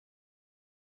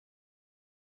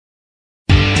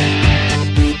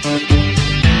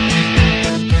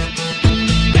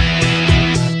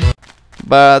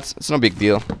but it's no big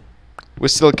deal. We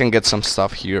still can get some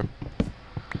stuff here.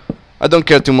 I don't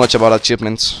care too much about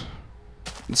achievements.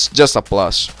 It's just a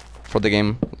plus for the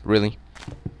game, really.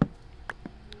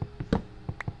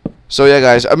 So yeah,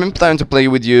 guys, I've been planning to play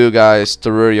with you guys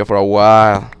Terraria for a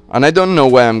while, and I don't know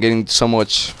why I'm getting so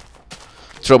much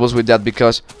troubles with that,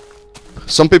 because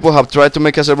some people have tried to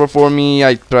make a server for me.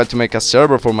 I tried to make a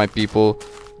server for my people,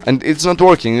 and it's not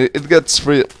working. It gets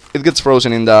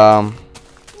frozen in the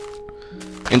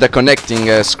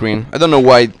connecting screen. I don't know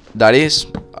why that is.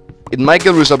 It might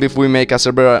get resolved if we make a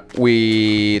server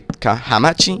with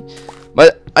Hamachi,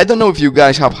 but I don't know if you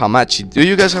guys have Hamachi. Do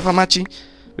you guys have Hamachi?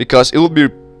 Because it would be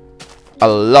a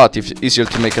lot easier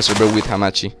to make a server with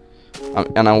Hamachi.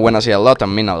 And when I say a lot, I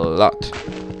mean a lot.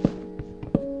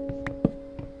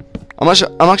 I'm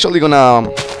actually gonna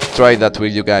try that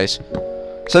with you guys.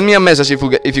 Send me a message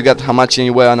if you got Hamachi and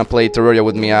you wanna play Terraria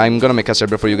with me. I'm gonna make a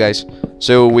server for you guys,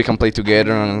 so we can play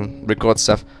together and record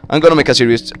stuff. I'm gonna make a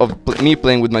series of me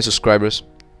playing with my subscribers.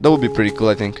 That would be pretty cool,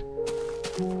 I think.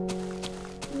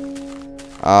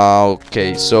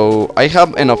 Okay, so I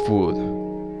have enough wood.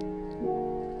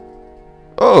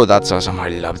 Oh, that's awesome. I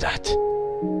love that.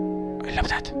 I love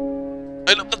that.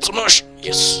 I love that so much.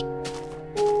 Yes.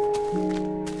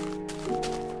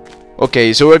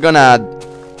 Okay, so we're gonna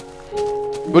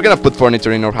put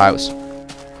furniture in our house.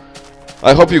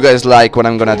 I hope you guys like what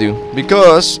I'm gonna do,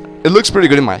 because it looks pretty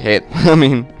good in my head. I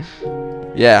mean,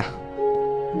 yeah.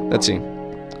 Let's see.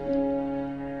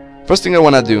 First thing I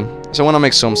wanna do is I wanna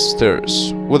make some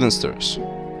stairs, wooden stairs.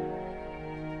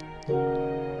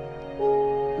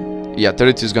 Yeah,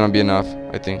 32 is gonna be enough,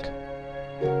 I think.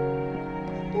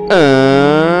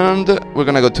 And we're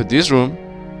gonna go to this room.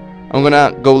 I'm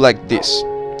gonna go like this.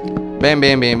 Bam,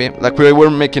 bam, bam, bam. Like we were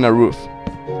making a roof.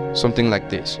 Something like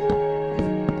this.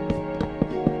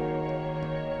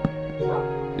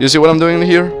 You see what I'm doing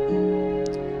here?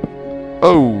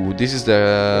 Oh, this is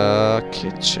the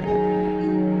kitchen.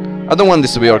 I don't want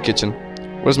this to be our kitchen.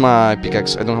 Where's my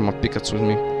pickaxe? I don't have my pickaxe with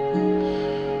me.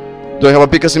 Do I have a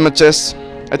pickaxe in my chest?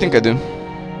 I think I do.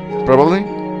 Probably.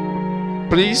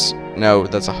 Please? No,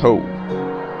 that's a hoe.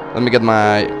 Let me get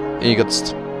my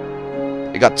ingots.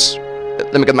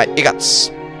 Let me get my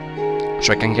ingots,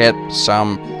 so I can get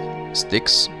some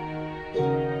sticks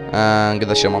and get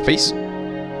a shell on my face.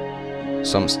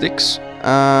 Some sticks,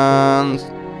 and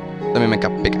let me make a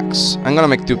pickaxe. I'm gonna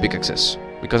make 2 pickaxes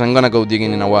because I'm gonna go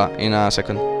digging in a while. In a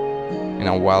second. In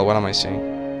a while. What am I saying?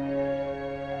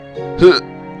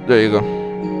 There you go.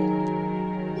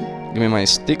 Give me my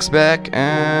sticks back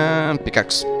and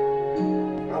pickaxe.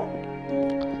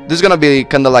 This is gonna be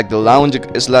kinda like the lounge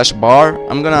slash bar.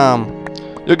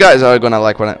 You guys are gonna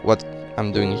like what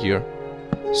I'm doing here.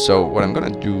 So what I'm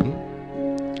gonna do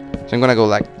is I'm gonna go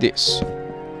like this.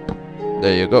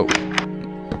 There you go.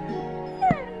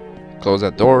 Close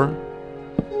that door.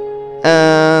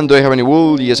 And do I have any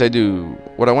wool? Yes, I do.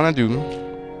 What I wanna do,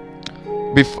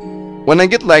 when I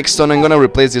get limestone, I'm gonna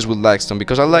replace this with limestone,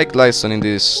 because I like limestone in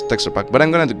this texture pack. But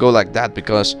I'm gonna go like that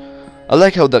because I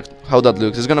like how that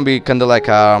looks. It's gonna be kinda like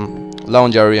a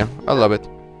lounge area. I love it.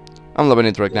 I'm loving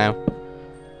it right now.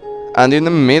 And in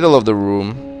the middle of the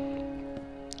room,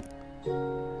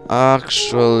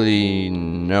 actually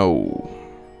no,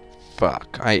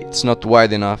 fuck, it's not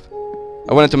wide enough.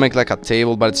 I wanted to make like a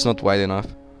table, but it's not wide enough.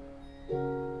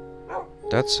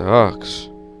 That sucks.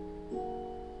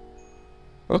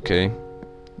 Okay,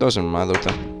 doesn't matter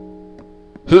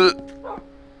then.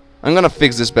 I'm gonna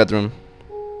fix this bedroom.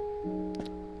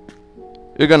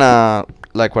 You're gonna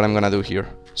like what I'm gonna do here.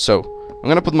 So I'm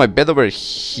gonna put my bed over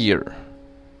here.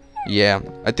 Yeah,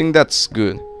 I think that's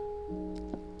good.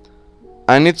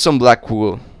 I need some black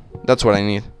wool. That's what I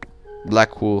need.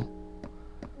 Black wool.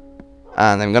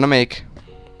 And I'm gonna make...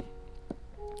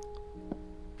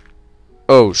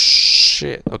 Oh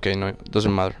shit. Okay, no, it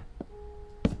doesn't matter.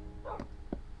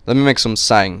 Let me make some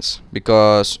signs,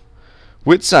 because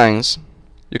with signs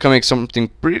you can make something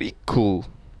pretty cool.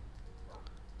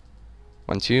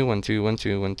 1 2 1 2 1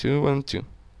 2 1 2 1 2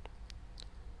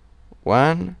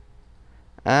 1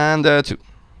 and 2.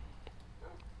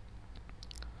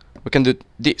 We can do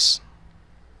this.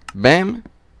 Bam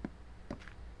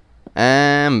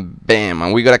and bam,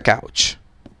 and we got a couch.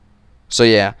 So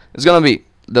yeah, it's gonna be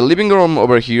the living room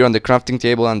over here, and the crafting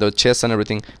table and the chest and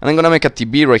everything. And I'm gonna make a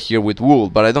TV right here with wool,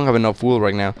 but I don't have enough wool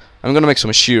right now. I'm gonna make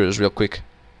some shears real quick.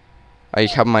 I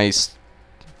have my...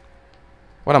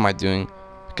 What am I doing?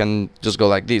 I can just go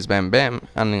like this, bam bam,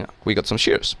 and we got some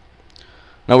shears.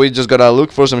 Now we just gotta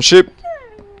look for some sheep.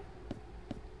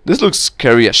 This looks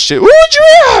scary as shit. Ooh,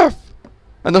 giraffe!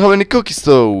 I don't have any cookies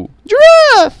though.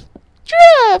 Giraffe!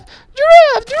 Giraffe!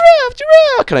 Giraffe! Giraffe!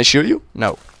 Giraffe! Can I shoot you?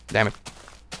 No. Damn it.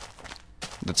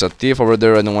 That's a thief over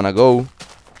there. I don't wanna go.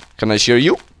 Can I shoot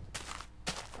you?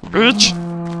 Bitch!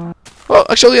 Well,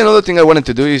 actually, another thing I wanted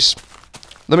to do is...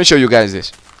 Let me show you guys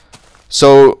this.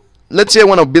 So, let's say I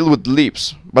want to build with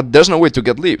leaves, but there's no way to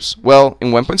get leaves. Well,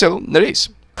 in 1.7 there is.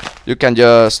 You can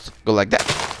just go like that.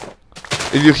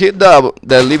 If you hit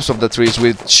the leaves of the trees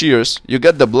with shears, you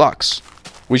get the blocks,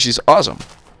 which is awesome.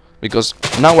 Because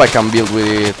now I can build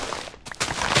with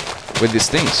these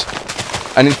things.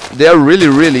 And they are really,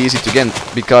 really easy to get,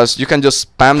 because you can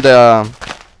just spam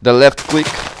the left click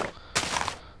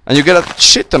and you get a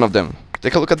shit ton of them.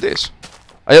 Take a look at this.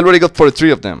 I already got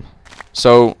 43 of them.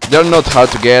 So they're not hard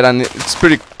to get, and it's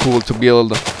pretty cool to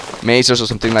build mazes or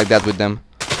something like that with them.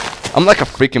 I'm like a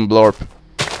freaking blorp.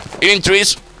 Eating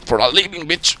trees for a living,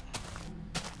 bitch.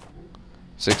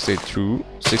 62,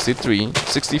 63,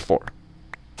 64.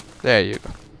 There you go.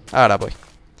 Alright, boy.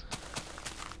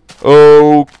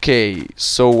 Okay,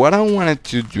 so what I wanted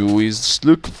to do is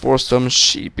look for some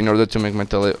sheep in order to make my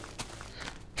tele...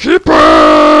 Hippo!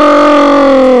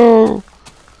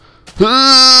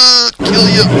 Kill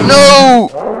you! No!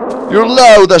 You're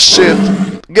loud as shit!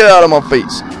 Get out of my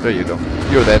face! There you go.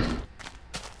 You're dead.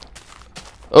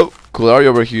 Oh, cool area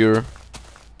over here.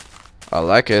 I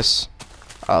like this.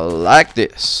 I like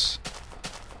this.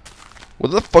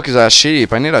 What the fuck is a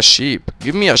sheep? I need a sheep.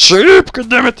 Give me a sheep! God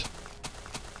damn it!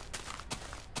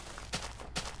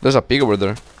 There's a pig over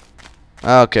there.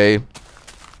 Okay.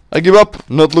 I give up.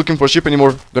 Not looking for sheep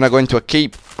anymore. Gonna go into a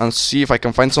cave and see if I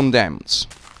can find some diamonds.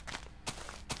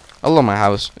 I love my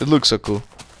house. It looks so cool.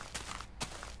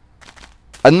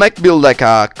 I might build like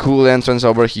a cool entrance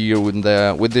over here with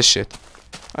this shit.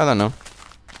 I don't know.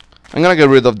 I'm gonna get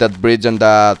rid of that bridge and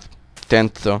that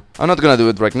tent though. I'm not gonna do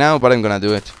it right now, but I'm gonna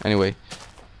do it anyway.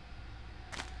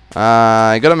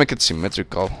 I gotta make it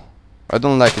symmetrical. I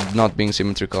don't like it not being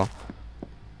symmetrical.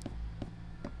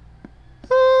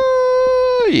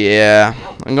 Yeah,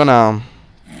 I'm gonna...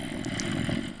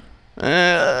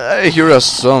 I hear a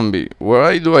zombie.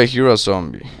 Why do I hear a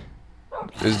zombie?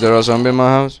 Is there a zombie in my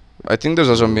house? I think there's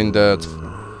a zombie in the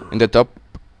top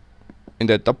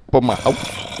of my house.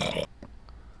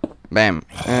 Bam.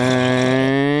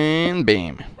 And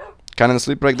bam. Can I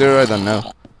sleep right there? I don't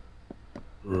know.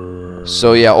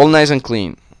 So yeah, all nice and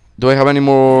clean. Do I have any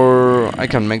more? I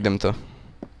can make them too.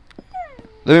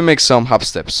 Let me make some hop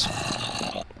steps.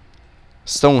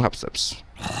 Stone hop steps.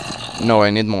 No, I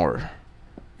need more.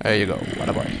 There you go. What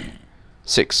about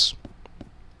 6?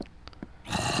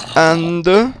 And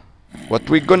what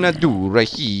we're gonna do right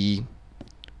here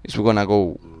is we're gonna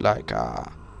go like a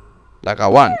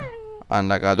 1, and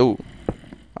like a 2,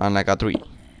 and like a 3,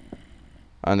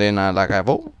 and then like a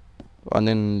 4, and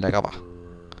then like a 5,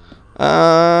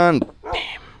 and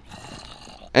bam,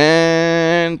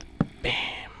 and bam.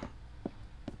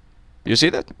 You see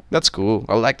that? That's cool.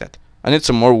 I like that. I need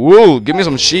some more wool. Give me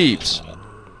some sheeps.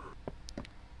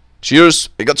 Cheers!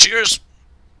 I got cheers.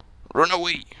 Run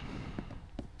away.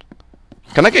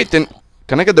 Can I get the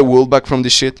wool back from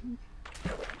this shit?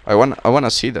 I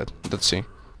wanna see that. Let's see.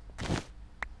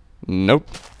 Nope.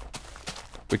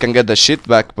 We can get the shit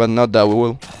back, but not the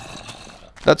wool.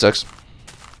 That sucks.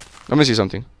 Let me see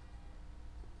something.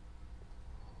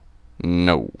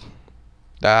 No.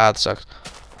 That sucks.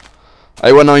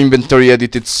 I wanna inventory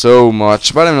edit it so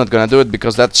much, but I'm not gonna do it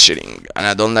because that's cheating, and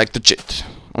I don't like to cheat.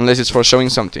 Unless it's for showing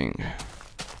something.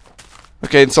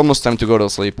 Okay, it's almost time to go to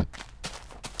sleep.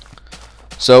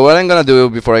 So what I'm gonna do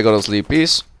before I go to sleep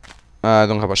is... I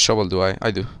don't have a shovel, do I?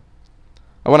 I do.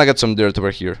 I wanna get some dirt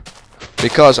over here.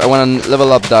 Because I wanna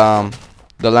level up the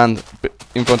land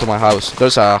in front of my house.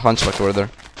 There's a hunchback over there.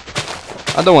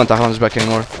 I don't want a hunchback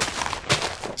anymore.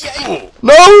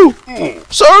 No!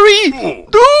 Sorry!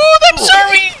 Dude, I'm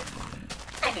sorry!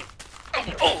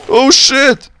 Oh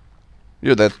shit!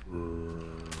 You're dead.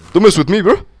 Don't mess with me,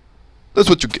 bro. That's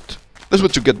what you get. That's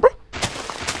what you get, bro.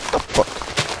 The fuck?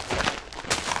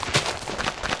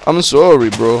 I'm sorry,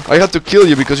 bro. I had to kill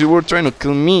you because you were trying to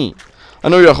kill me. I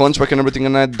know you're a hunchback and everything,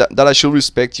 and that I should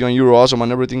respect you, and you're awesome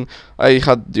and everything. I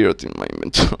had dirt in my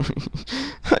inventory.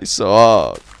 I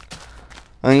suck.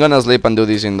 I'm gonna sleep and do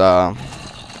this in the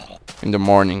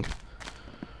morning.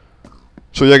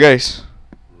 So yeah, guys.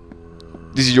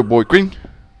 This is your boy Green,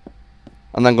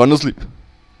 and I'm gonna sleep.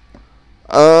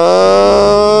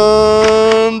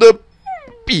 And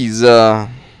pizza.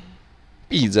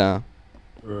 Pizza.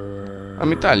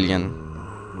 I'm Italian.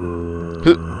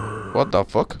 What the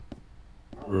fuck?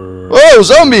 Oh,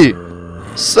 zombie!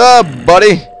 Sup,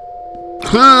 buddy?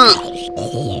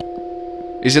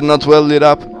 Is it not well lit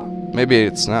up? Maybe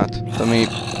it's not. Let me...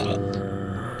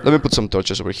 Let me put some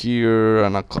torches over here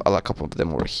and a couple of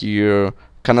them over here.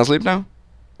 Can I sleep now?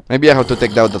 Maybe I have to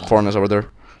take down that furnace over there.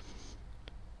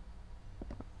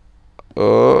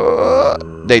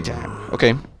 Daytime.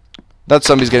 Okay. That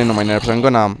zombie's getting on my nerves. I'm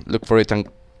gonna look for it and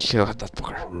kill that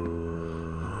fucker.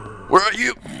 Where are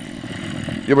you?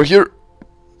 You over here?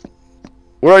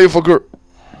 Where are you, fucker?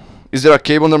 Is there a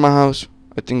cave under my house?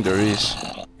 I think there is.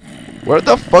 Where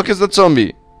the fuck is that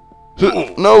zombie?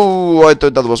 No, I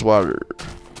thought that was water.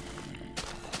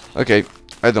 Okay,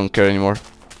 I don't care anymore.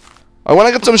 I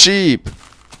wanna get some sheep.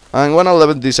 I wanna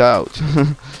level this out.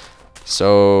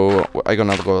 So I'm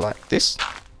gonna go like this.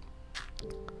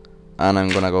 And I'm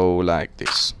gonna go like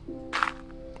this.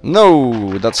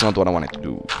 No, that's not what I wanted to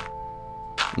do.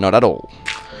 Not at all.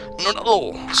 Not at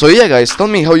all. So yeah, guys, tell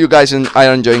me how you guys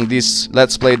are enjoying this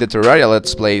Let's Play, the Terraria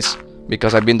Let's Plays,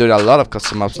 because I've been doing a lot of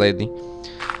custom maps lately.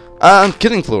 And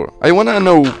Killing Floor. I wanna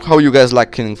know how you guys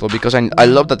like Killing Floor, because I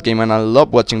love that game and I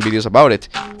love watching videos about it.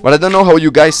 But I don't know how you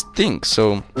guys think,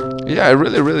 so yeah, I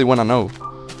really wanna know.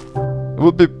 It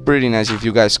would be pretty nice if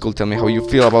you guys could tell me how you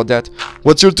feel about that.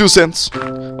 What's your 2 cents?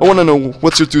 I wanna know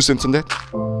what's your 2 cents on that.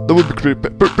 That would be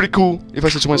pretty cool if I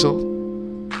say to myself.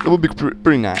 That would be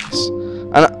pretty nice.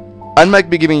 And I might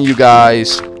be giving you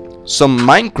guys some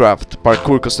Minecraft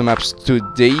parkour custom maps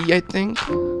today, I think.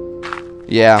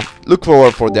 Yeah, look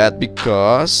forward for that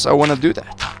because I wanna do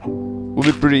that. Would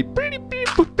be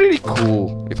pretty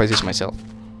cool if I say to myself.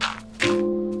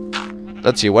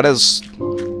 Let's see, what else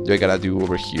do I gotta do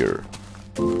over here?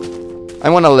 I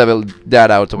wanna level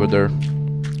that out over there,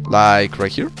 like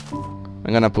right here.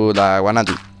 I'm gonna put wanna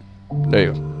do. There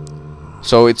you go.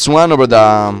 So it's one over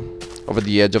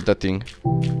the edge of that thing.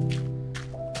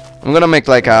 I'm gonna make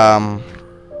like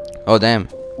oh damn.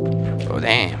 Oh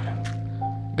damn.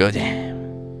 Go damn.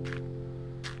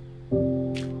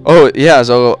 Oh yeah,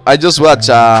 so I just watched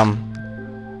a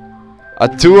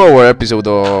 2-hour episode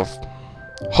of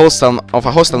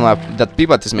a hostel map that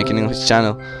Pivot is making in his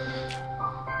channel.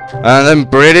 And I'm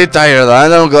pretty tired, I'm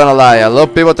not gonna lie. I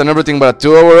love Pivot and everything, but a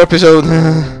 2-hour episode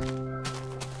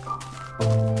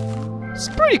it's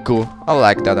pretty cool. I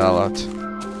like that a lot.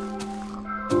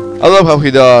 I love how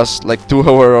he does like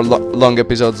 2-hour long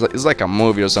episodes. It's like a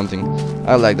movie or something.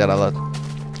 I like that a lot.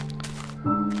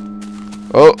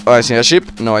 Oh, I see a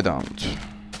sheep. No, I don't.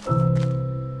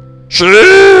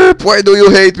 Sheep! Why do you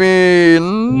hate me?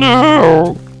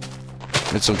 No!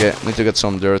 Need to get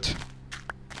some dirt.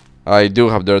 I do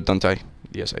have dirt, don't I?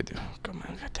 Yes, I do. Come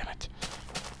on, goddammit.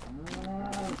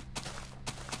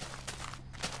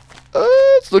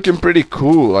 It's looking pretty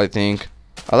cool, I think.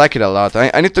 I like it a lot.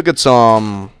 I need to get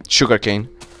some sugarcane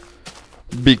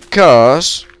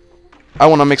because I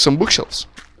want to make some bookshelves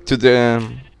to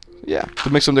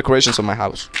make some decorations on my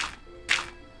house.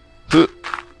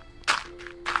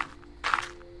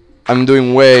 I'm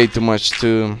doing way too much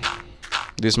to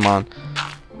this man.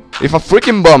 If a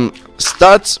freaking bomb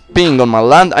starts being on my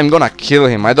land, I'm gonna kill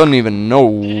him. I don't even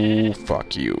know.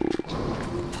 Fuck you.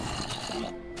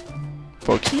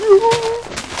 Fuck you.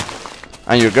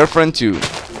 And your girlfriend too.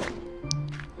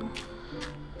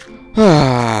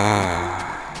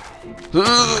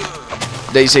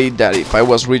 They say that if I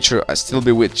was richer, I'd still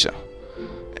be with you.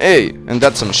 Hey, and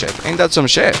that's some shit. Ain't that some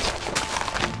shit?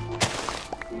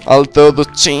 I'll throw the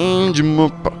change in my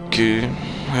pocket.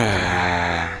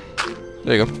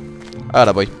 There you go.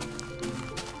 Alright, boy.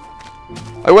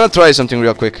 I wanna try something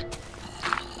real quick.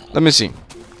 Let me see.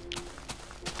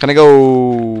 Can I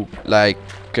go like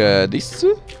this?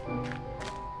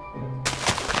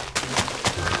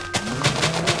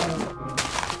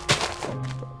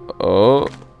 Oh,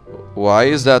 why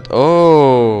is that?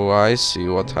 Oh, I see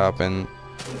what happened.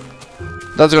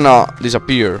 That's gonna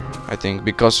disappear, I think,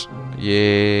 because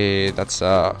yeah, that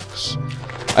sucks.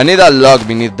 I need a log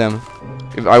beneath them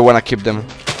if I wanna keep them.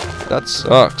 That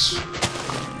sucks.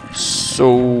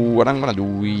 So what I'm gonna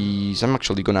do is I'm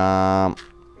actually gonna.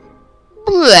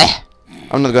 Bleh.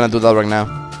 I'm not gonna do that right now.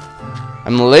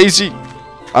 I'm lazy.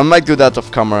 I might do that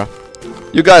off camera.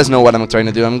 You guys know what I'm trying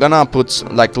to do. I'm gonna put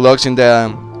like logs in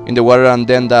the water and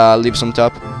then the leaves on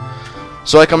top,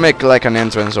 so I can make like an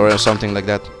entrance or something like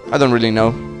that. I don't really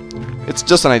know. It's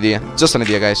just an idea. Just an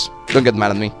idea, guys. Don't get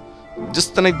mad at me.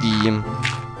 Just an idea.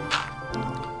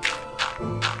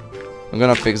 I'm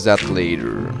gonna fix that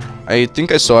later. I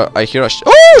think I hear a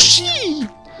oh shit!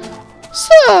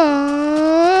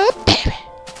 Sup, baby?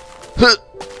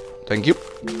 Thank you.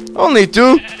 Only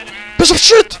 2. Piece of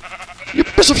shit! You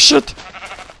piece of shit!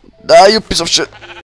 Ah, you piece of shit!